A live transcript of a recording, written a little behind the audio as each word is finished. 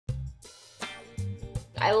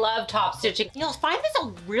I love top stitching. You'll find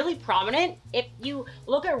this really prominent if you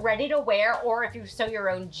look at ready to wear or if you sew your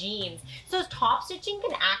own jeans. So top stitching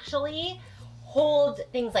can actually hold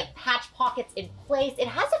things like patch pockets in place. It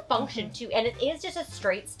has a function too, and it is just a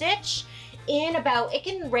straight stitch in about, it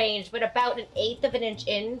can range, but about 1/8 of an inch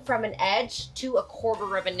in from an edge to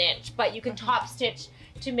 1/4 of an inch. But you can top stitch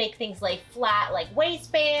to make things lay flat, like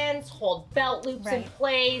waistbands, hold belt loops in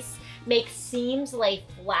place, make seams lay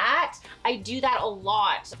flat. I do that a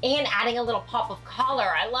lot. And adding a little pop of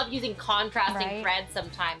color. I love using contrasting threads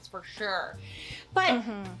sometimes, for sure. But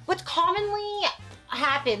what commonly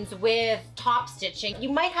happens with top stitching, you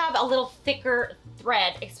might have a little thicker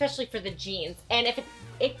thread, especially for the jeans. And if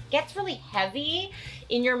it gets really heavy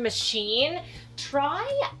in your machine, try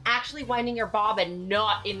actually winding your bobbin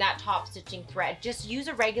not in that top stitching thread. Just use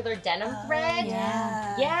a regular denim thread.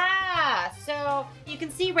 Yeah, so you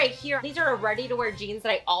can see right here, these are ready to wear jeans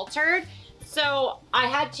that I altered. So I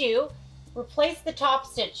had to replace the top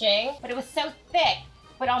stitching, but it was so thick.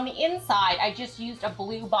 But on the inside, I just used a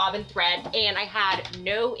blue bobbin thread and I had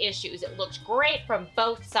no issues. It looks great from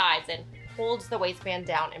both sides and holds the waistband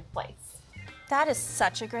down in place. That is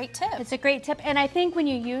such a great tip. It's a great tip. And I think when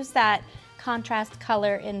you use that contrast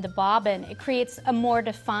color in the bobbin, it creates a more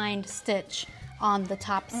defined stitch on the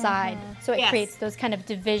top side. So it creates those kind of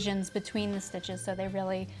divisions between the stitches so they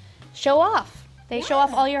really show off. They show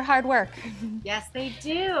off all your hard work. Yes, they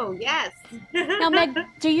do. Yes. Now, Meg,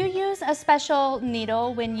 do you use a special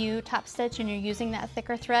needle when you top stitch and you're using that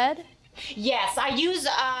thicker thread? Yes, I use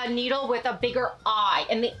a needle with a bigger eye,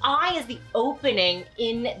 and the eye is the opening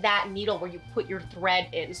in that needle where you put your thread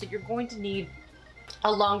in. So you're going to need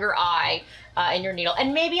a longer eye in your needle,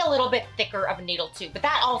 and maybe a little bit thicker of a needle too. But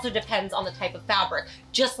that also depends on the type of fabric.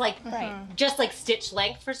 Just like stitch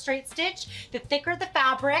length for straight stitch, the thicker the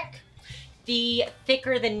fabric, the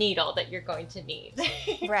thicker the needle that you're going to need.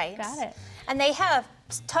 Right. Got it. And they have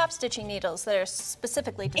top stitching needles that are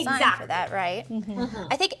specifically designed for that, right?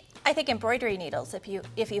 I think embroidery needles, if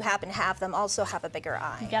you happen to have them, also have a bigger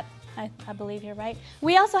eye. Yep, I believe you're right.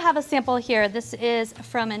 We also have a sample here. This is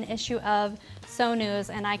from an issue of Sew News,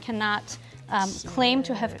 and I cannot claim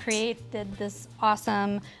to have created this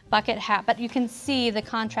awesome bucket hat, but you can see the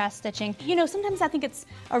contrast stitching. You know, sometimes I think it's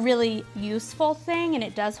a really useful thing, and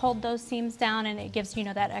it does hold those seams down, and it gives, you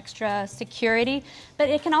know, that extra security, but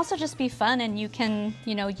it can also just be fun, and you can,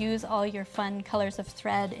 you know, use all your fun colors of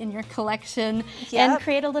thread in your collection and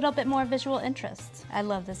create a little bit more visual interest. I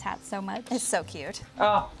love this hat so much. It's so cute.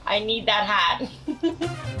 Oh, I need that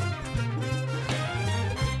hat.